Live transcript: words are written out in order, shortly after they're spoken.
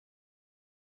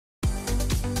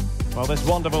Well, this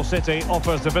wonderful city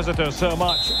offers the visitors so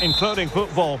much, including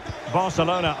football.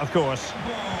 Barcelona, of course.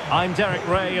 I'm Derek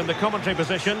Ray in the commentary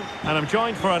position, and I'm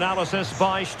joined for analysis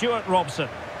by Stuart Robson.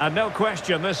 And no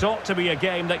question, this ought to be a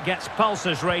game that gets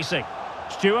pulses racing.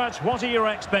 Stuart, what are your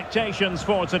expectations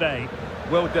for today?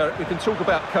 Well, Derek, we can talk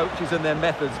about coaches and their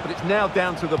methods, but it's now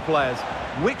down to the players.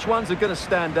 Which ones are going to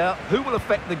stand out, who will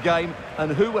affect the game,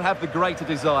 and who will have the greater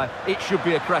desire? It should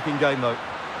be a cracking game, though.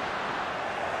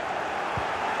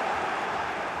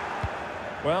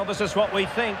 Well, this is what we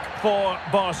think for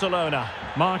Barcelona.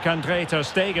 Marc-Andre ter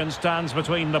Stegen stands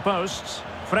between the posts.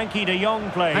 Frenkie de Jong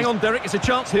plays. Hang on, Derek, it's a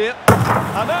chance here.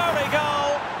 And there we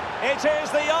go! It is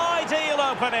the ideal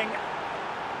opening.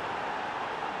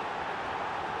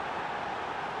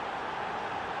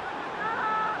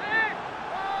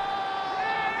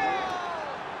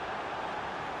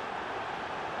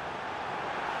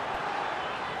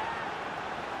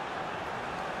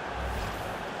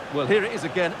 Well, here it is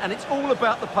again, and it's all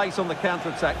about the pace on the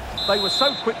counter-attack. They were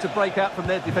so quick to break out from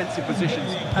their defensive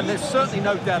positions, and there's certainly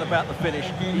no doubt about the finish.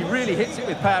 He really hits it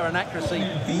with power and accuracy.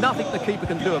 Nothing the keeper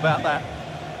can do about that.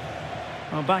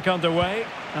 Well, back underway,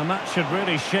 and that should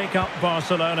really shake up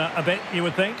Barcelona a bit, you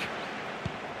would think.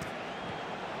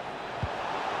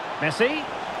 Messi.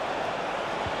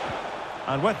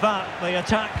 And with that, the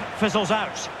attack fizzles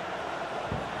out.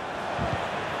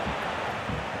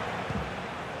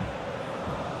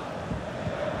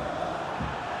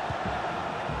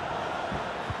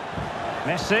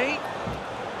 Messi.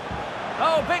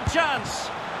 Oh, big chance.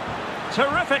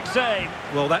 Terrific save.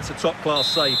 Well, that's a top-class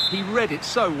save. He read it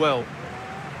so well.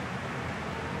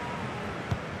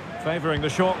 Favouring the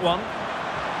short one.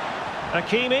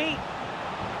 Hakimi.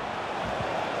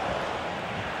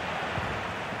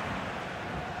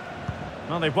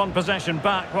 Well, they've won possession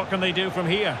back. What can they do from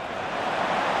here?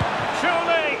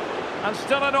 Surely! And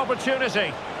still an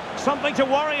opportunity. Something to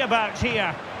worry about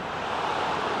here.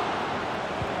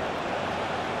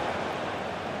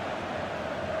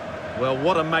 Well,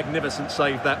 what a magnificent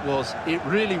save that was. It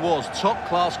really was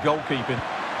top-class goalkeeping.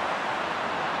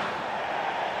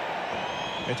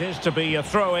 It is to be a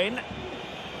throw-in.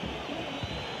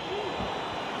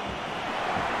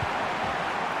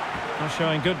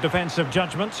 Showing good defensive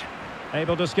judgment.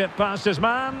 Able to skip past his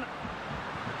man.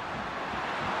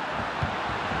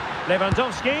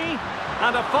 Lewandowski.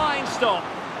 And a fine stop.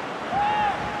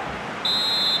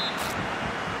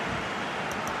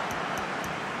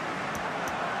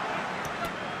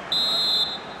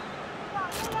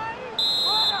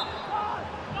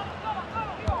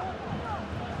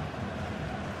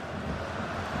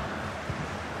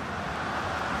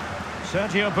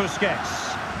 Sergio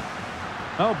Busquets.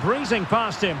 Oh, breezing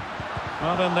past him.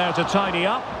 Not in there to tidy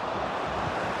up.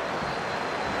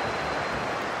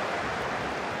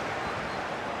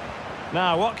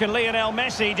 Now, what can Lionel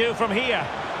Messi do from here?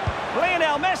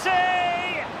 Lionel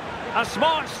Messi! A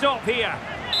smart stop here.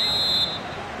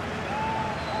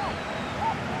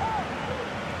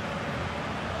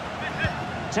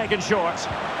 Taken short.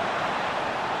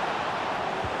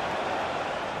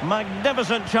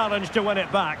 Magnificent challenge to win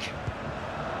it back.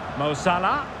 Mo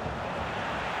Salah.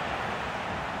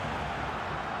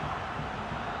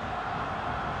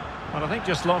 Well, I think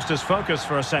just lost his focus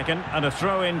for a second, and a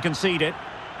throw-in conceded.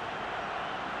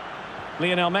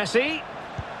 Lionel Messi.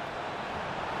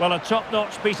 Well, a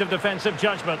top-notch piece of defensive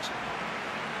judgment.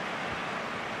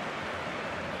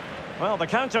 Well, the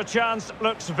counter chance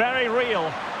looks very real.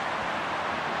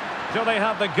 Do they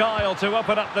have the guile to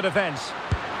open up the defence?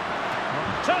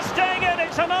 Ter Stegen,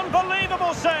 it's an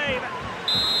unbelievable save.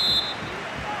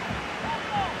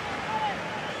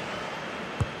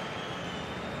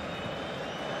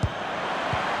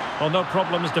 Well, no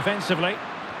problems defensively.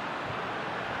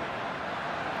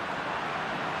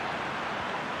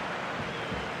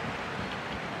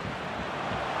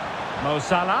 Mo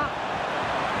Salah.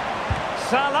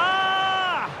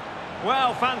 Salah!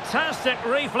 Well, fantastic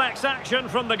reflex action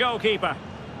from the goalkeeper.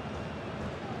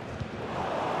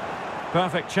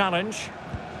 Perfect challenge.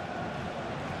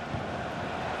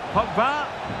 Pogba.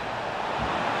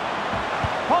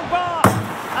 Pogba!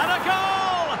 And a goal!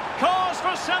 Cause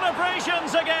for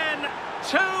celebrations again.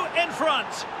 2 in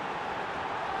front.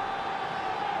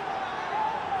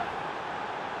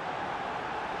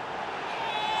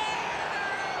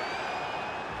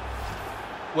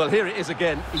 Well, here it is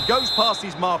again. He goes past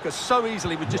his marker so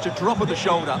easily with just a drop of the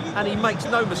shoulder, and he makes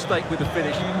no mistake with the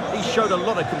finish. He showed a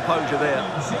lot of composure there.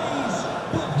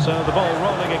 So the ball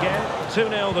rolling again.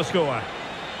 2-0 the score.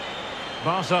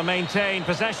 Barca maintain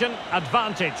possession,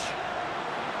 advantage.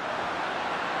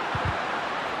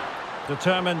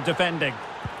 Determined defending.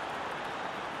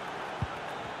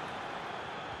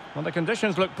 Well, the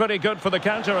conditions look pretty good for the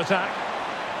counter-attack.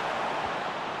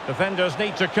 Defenders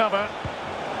need to cover.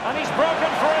 And he's broken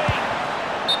free.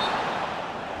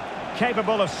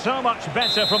 Capable of so much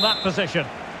better from that position.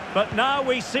 But now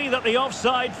we see that the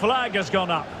offside flag has gone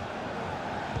up.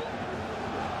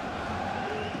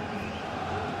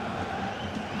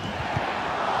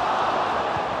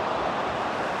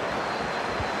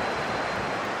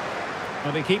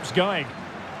 And he keeps going.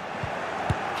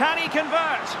 Can he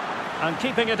convert? And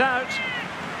keeping it out.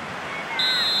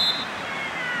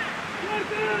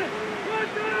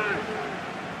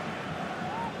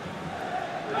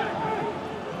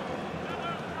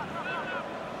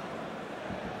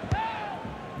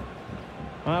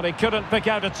 Well, he couldn't pick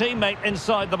out a teammate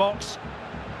inside the box.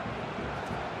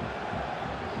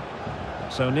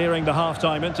 So nearing the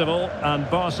half-time interval, and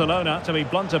Barcelona, to be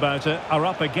blunt about it, are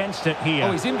up against it here.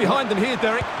 Oh, he's in behind them here,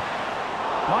 Derek.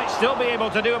 Might still be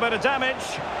able to do a bit of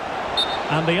damage.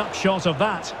 And the upshot of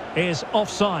that is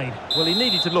offside. Well, he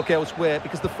needed to look elsewhere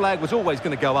because the flag was always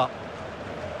going to go up.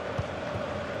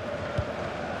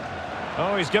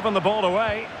 Oh, he's given the ball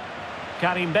away.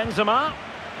 Karim Benzema.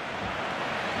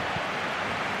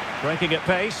 Breaking at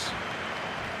pace.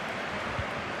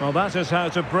 Well, that is how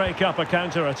to break up a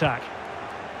counter-attack.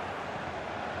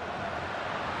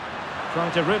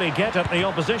 Trying to really get at the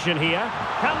opposition here.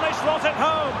 Can they slot it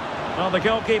home? Well, the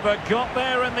goalkeeper got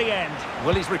there in the end.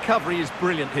 Well, his recovery is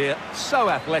brilliant here. So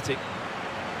athletic.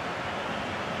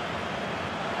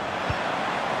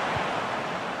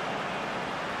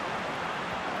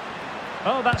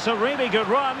 Oh, that's a really good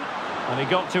run. And he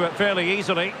got to it fairly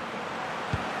easily.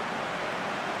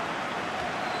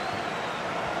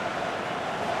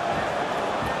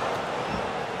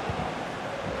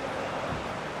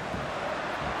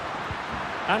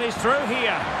 And he's through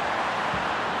here.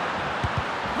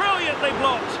 Brilliantly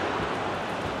blocked.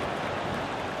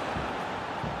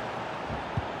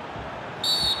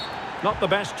 Not the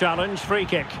best challenge, free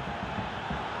kick.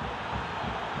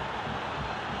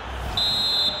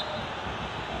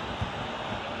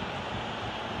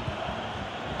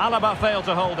 Alaba failed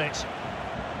to hold it.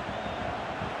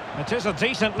 It is a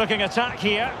decent looking attack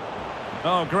here.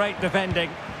 Oh, great defending.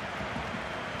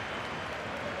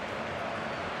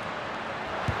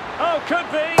 Oh, could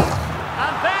be.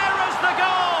 And there is the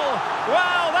goal.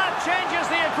 Well, that changes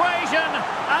the equation.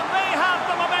 And they have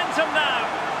the momentum now.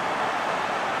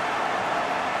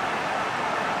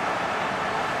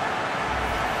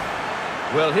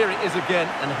 Well, here it is again.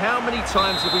 And how many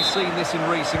times have we seen this in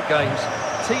recent games?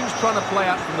 Teams trying to play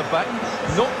out from the back,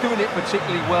 not doing it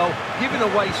particularly well, giving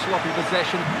away sloppy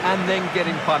possession and then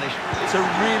getting punished. It's a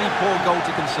really poor goal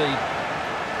to concede.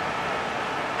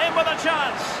 In with a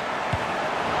chance.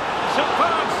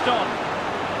 Superb stop.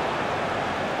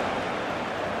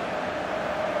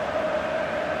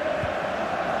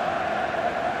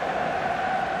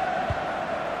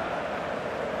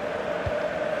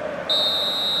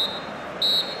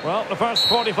 Well, the first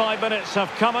 45 minutes have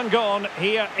come and gone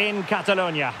here in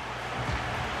Catalonia.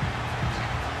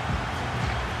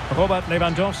 Robert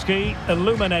Lewandowski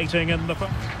illuminating in the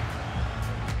first.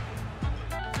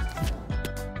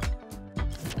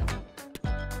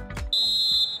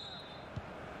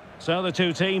 So the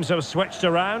two teams have switched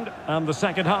around and the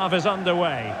second half is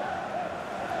underway.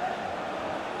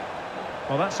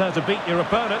 Well, that's how to beat your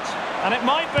opponent. And it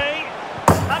might be.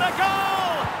 And a goal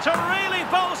to really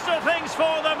bolster things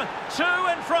for them. 2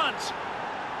 in front.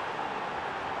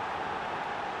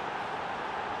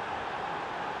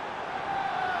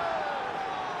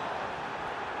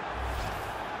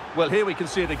 Well, here we can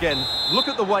see it again. Look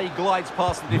at the way he glides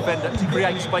past the defender to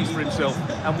create space for himself.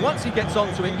 And once he gets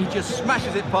onto it, he just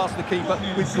smashes it past the keeper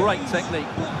with great technique.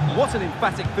 What an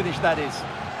emphatic finish that is.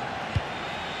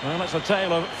 Well, it's a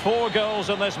tale of 4 goals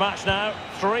in this match now.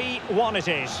 3-1 it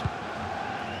is.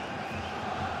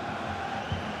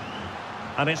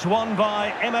 And it's won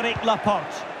by Aymeric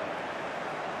Laporte.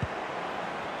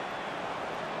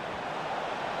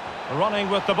 Running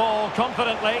with the ball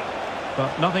confidently,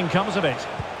 but nothing comes of it.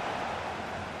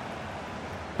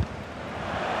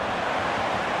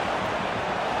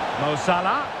 Mo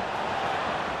Salah.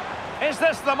 Is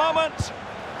this the moment?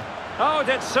 Oh,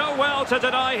 did so well to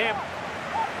deny him.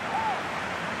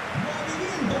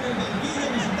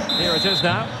 Here it is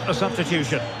now, a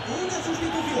substitution.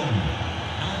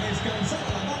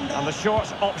 And the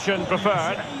short option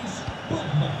preferred.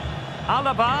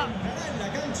 Alaba.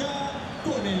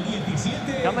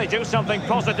 Can they do something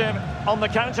positive on the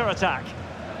counter-attack?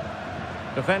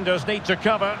 Defenders need to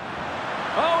cover.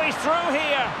 Oh, he's through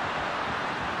here.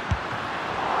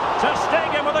 Ter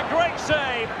Stegen with a great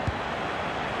save.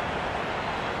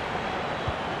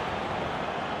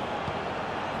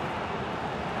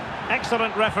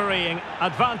 Excellent refereeing.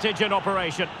 Advantage in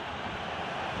operation.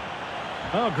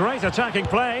 Oh, great attacking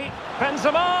play.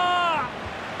 Benzema!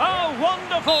 Oh,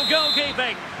 wonderful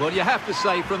goalkeeping. Well, you have to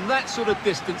say, from that sort of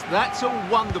distance, that's a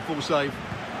wonderful save.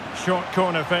 Short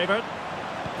corner favoured.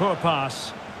 Poor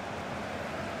pass.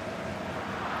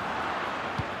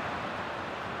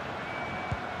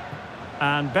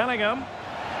 And Bellingham.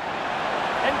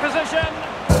 In position.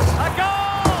 A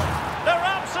goal! They're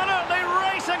absolutely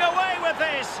racing away with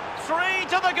this. 3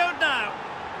 to the good now.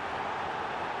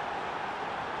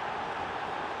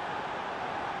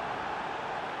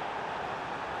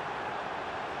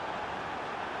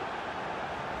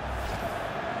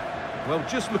 Well,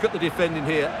 just look at the defending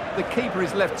here. The keeper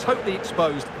is left totally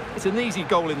exposed. It's an easy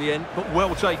goal in the end, but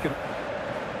well taken.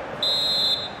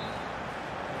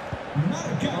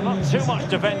 Well, not too much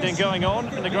defending going on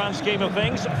in the grand scheme of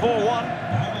things.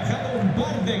 4-1.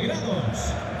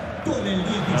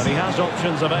 And he has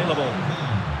options available.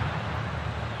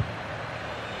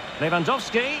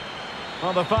 Lewandowski.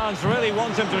 Well, the fans really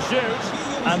want him to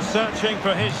shoot. And searching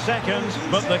for his second,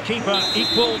 but the keeper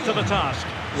equal to the task.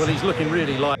 Well, he's looking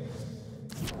really like...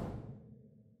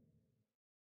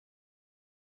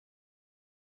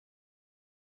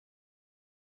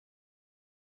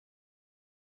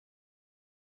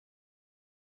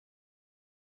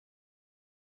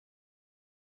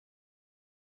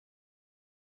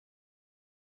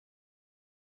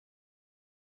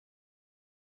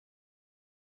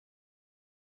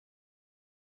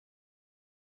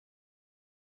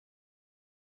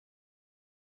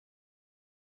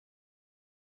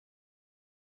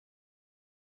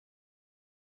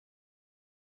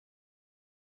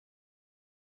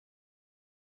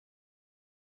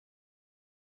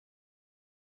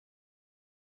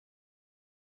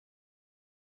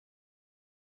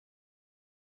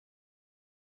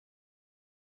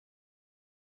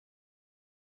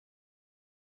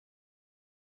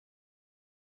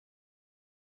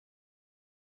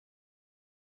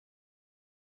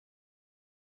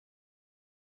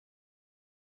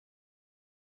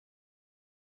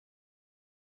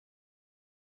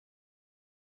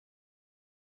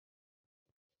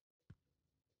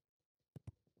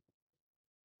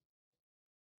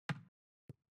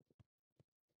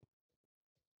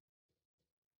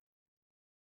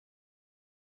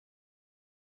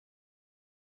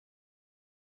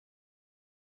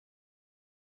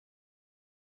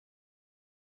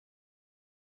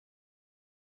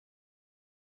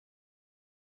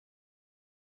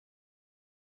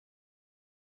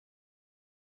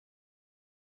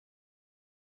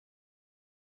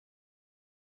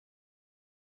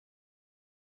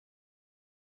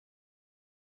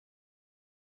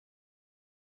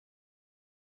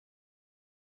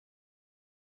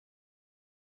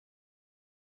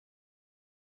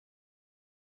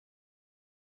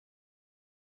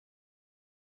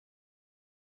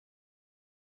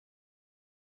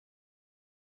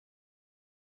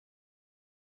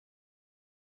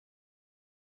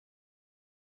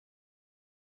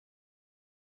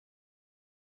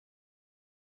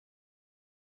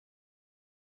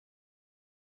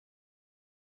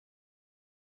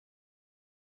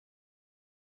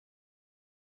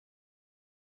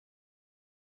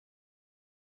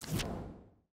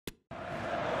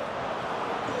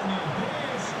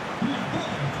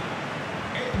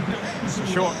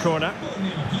 Short corner.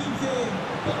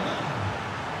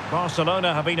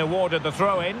 Barcelona have been awarded the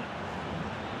throw-in.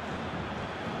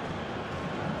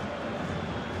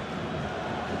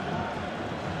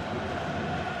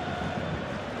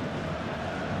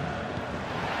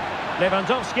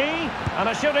 Lewandowski, and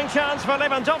a shooting chance for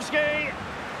Lewandowski.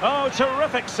 Oh,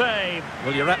 terrific save.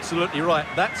 Well, you're absolutely right.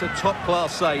 That's a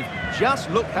top-class save. Just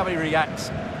look how he reacts.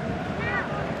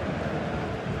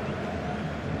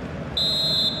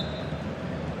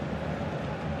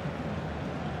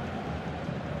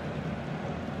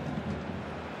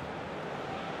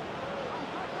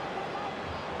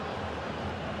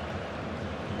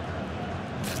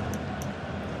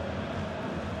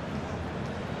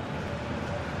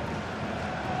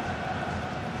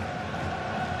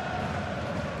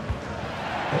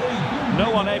 No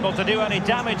one able to do any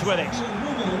damage with it.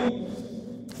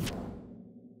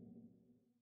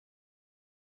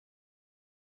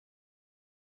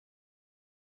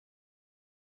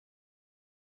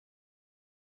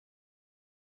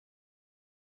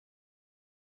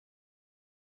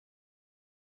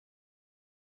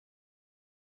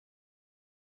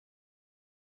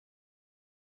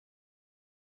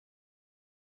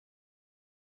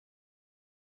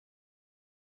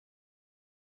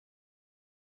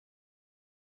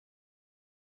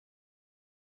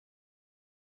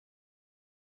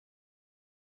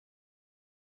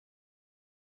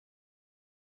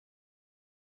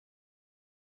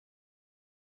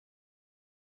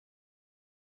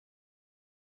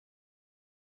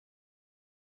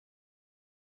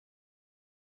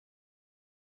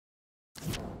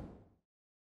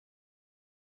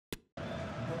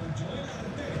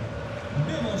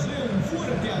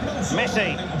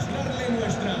 Messi.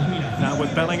 Now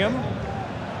with Bellingham.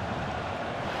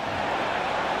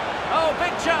 Oh,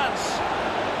 big chance.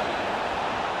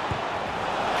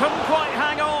 Couldn't quite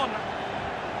hang on.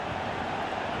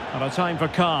 And a time for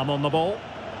calm on the ball.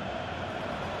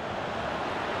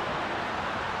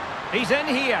 He's in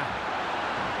here.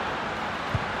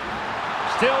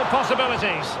 Still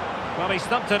possibilities. Well, he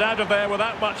stumped it out of there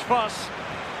without much fuss.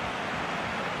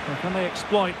 Well, can they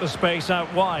exploit the space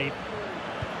out wide?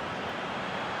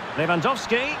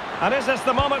 Lewandowski. And is this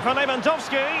the moment for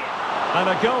Lewandowski? And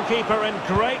a goalkeeper in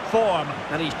great form.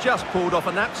 And he's just pulled off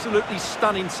an absolutely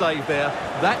stunning save there.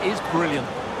 That is brilliant.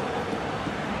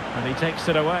 And he takes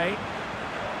it away.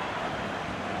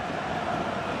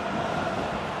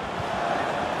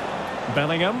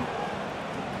 Bellingham.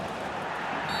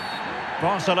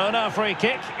 Barcelona free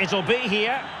kick. It'll be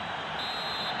here.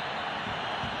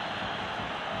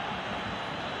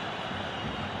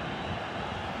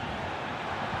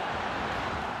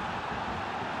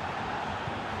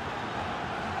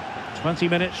 Twenty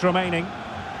minutes remaining.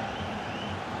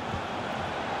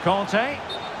 Conte.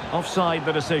 Offside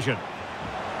the decision.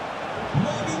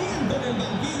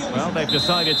 Well, they've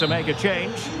decided to make a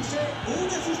change.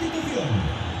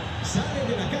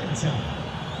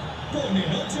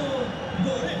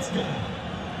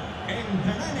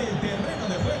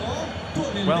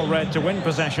 Well read to win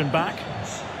possession back.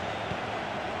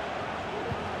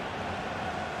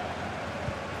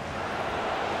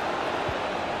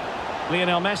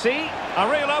 Lionel Messi,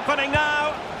 a real opening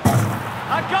now.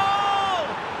 A goal!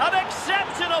 An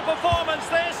exceptional performance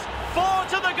this. 4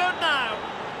 to the good now.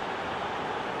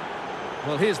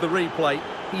 Well, here's the replay.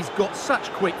 He's got such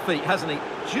quick feet, hasn't he?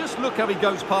 Just look how he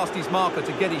goes past his marker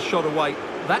to get his shot away.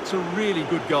 That's a really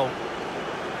good goal.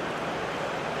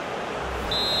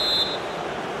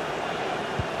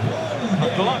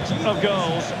 A glut of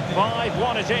goals.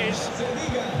 5-1 it is.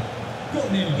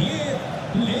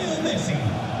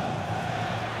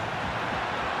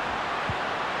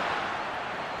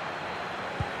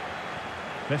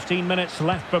 15 minutes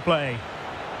left for play.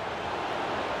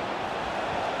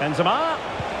 Benzema.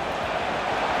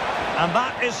 And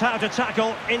that is how to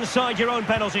tackle inside your own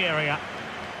penalty area.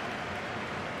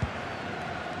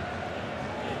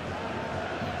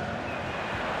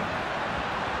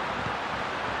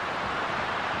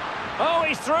 Oh,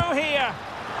 he's through here.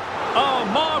 Oh,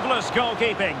 marvellous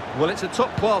goalkeeping. Well, it's a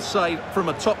top-class save from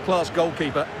a top-class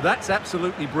goalkeeper. That's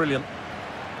absolutely brilliant.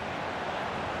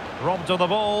 Robbed of the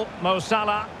ball, Mo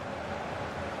Salah.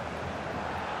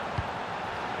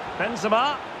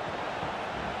 Benzema.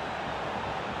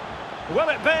 Will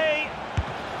it be?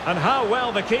 And how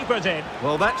well the keeper did.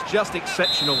 Well, that's just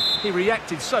exceptional. He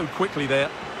reacted so quickly there.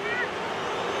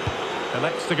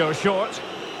 Elects to go short.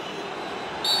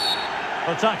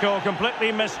 The tackle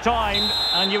completely mistimed,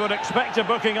 and you would expect a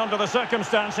booking under the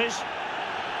circumstances.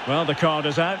 Well, the card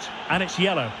is out, and it's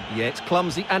yellow. Yeah, it's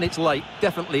clumsy and it's late.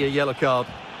 Definitely a yellow card.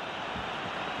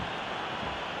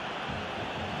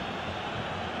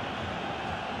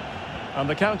 And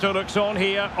the counter looks on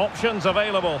here. Options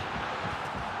available.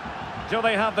 Do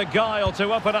they have the guile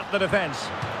to open up the defence?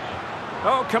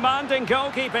 Oh, commanding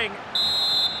goalkeeping.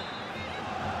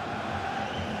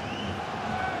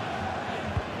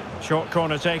 Short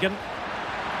corner taken.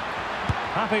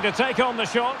 Happy to take on the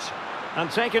shot. And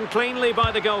taken cleanly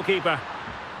by the goalkeeper.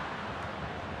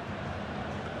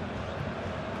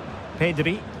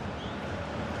 Pedri.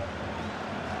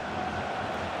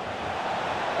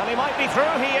 And he might be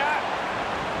through here.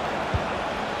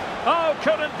 Oh,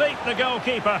 couldn't beat the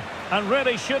goalkeeper. And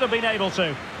really should have been able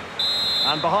to.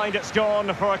 And behind it's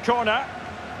gone for a corner.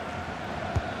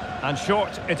 And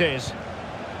short it is.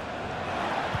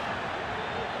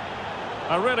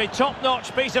 A really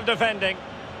top-notch piece of defending.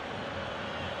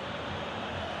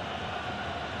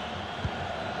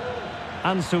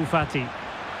 Ansu Fati.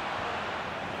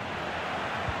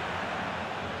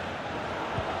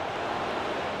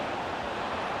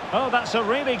 Oh, that's a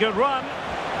really good run.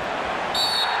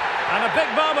 And a big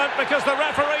moment because the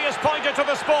referee has pointed to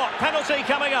the spot. Penalty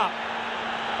coming up.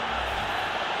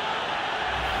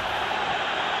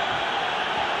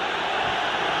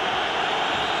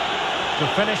 To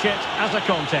finish it as a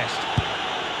contest.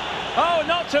 Oh,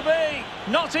 not to be.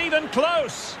 Not even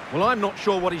close. Well, I'm not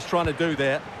sure what he's trying to do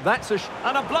there. That's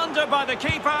and a blunder by the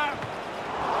keeper.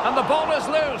 And the ball is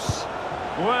loose.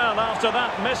 Well, after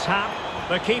that mishap,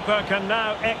 the keeper can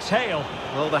now exhale.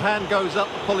 Well, the hand goes up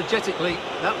apologetically.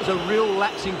 That was a real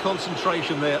lapse in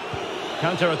concentration there.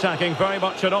 Counter-attacking, very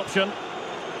much an option.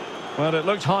 Well, it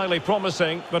looked highly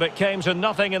promising, but it came to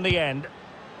nothing in the end.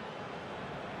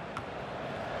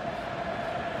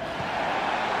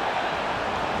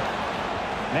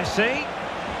 Messi.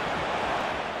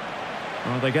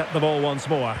 Well, they get the ball once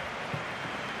more.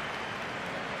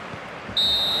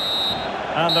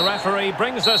 And the referee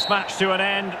brings this match to an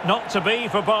end. Not to be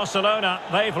for Barcelona.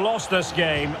 They've lost this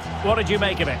game. What did you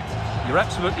make of it? You're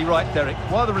absolutely right, Derek.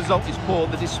 While the result is poor,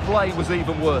 the display was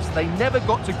even worse. They never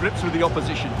got to grips with the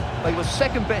opposition. They were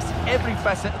second best in every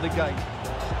facet of the game.